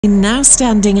Now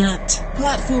standing at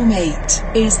platform 8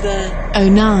 is the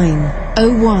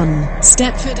 0901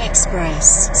 Stepford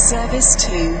Express service to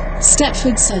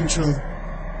Stepford Central,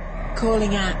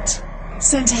 calling at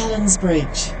St Helens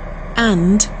Bridge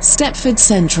and Stepford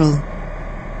Central.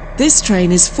 This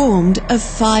train is formed of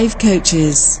 5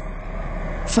 coaches.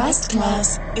 First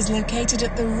class is located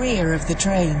at the rear of the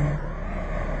train.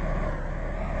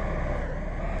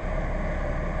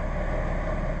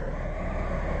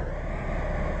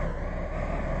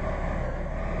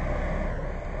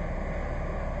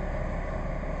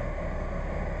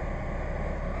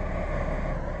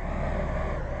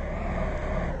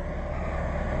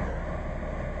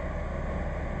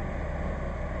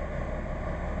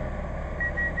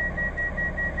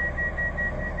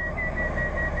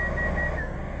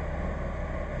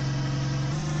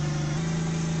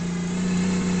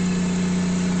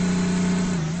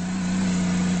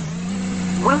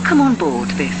 Welcome on board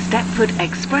this Stepford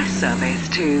Express service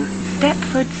to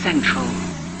Stepford Central.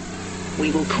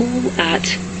 We will call at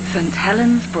St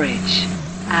Helens Bridge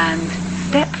and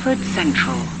Stepford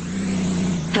Central.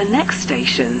 The next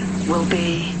station will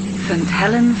be St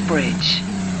Helens Bridge.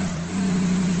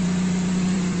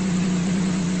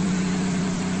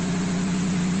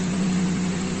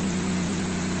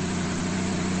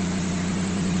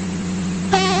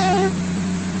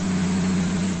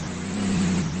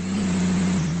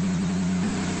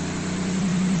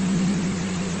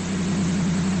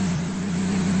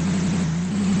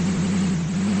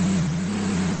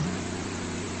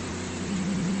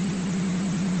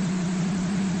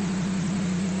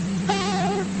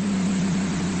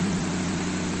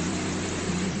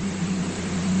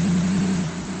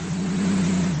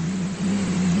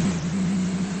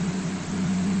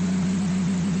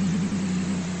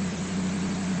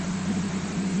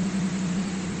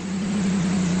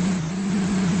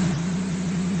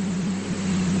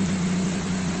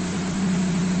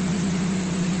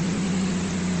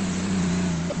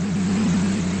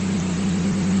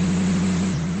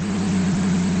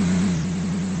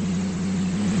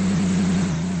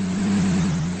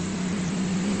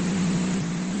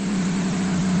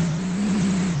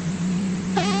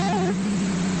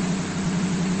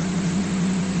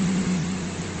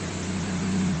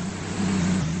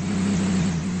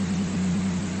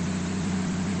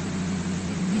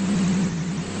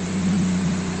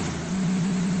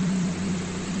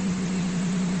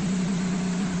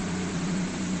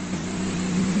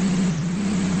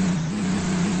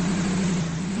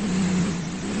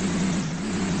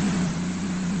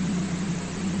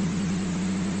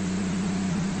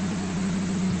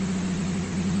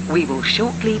 We will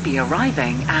shortly be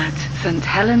arriving at St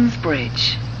Helens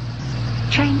Bridge.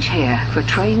 Change here for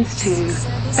trains to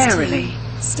Berrily.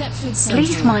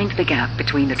 Please mind the gap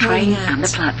between the train and the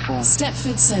platform.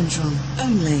 Stepford Central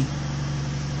only.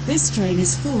 This train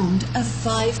is formed of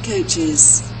 5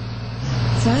 coaches.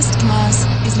 First class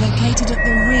is located at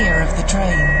the rear of the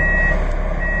train.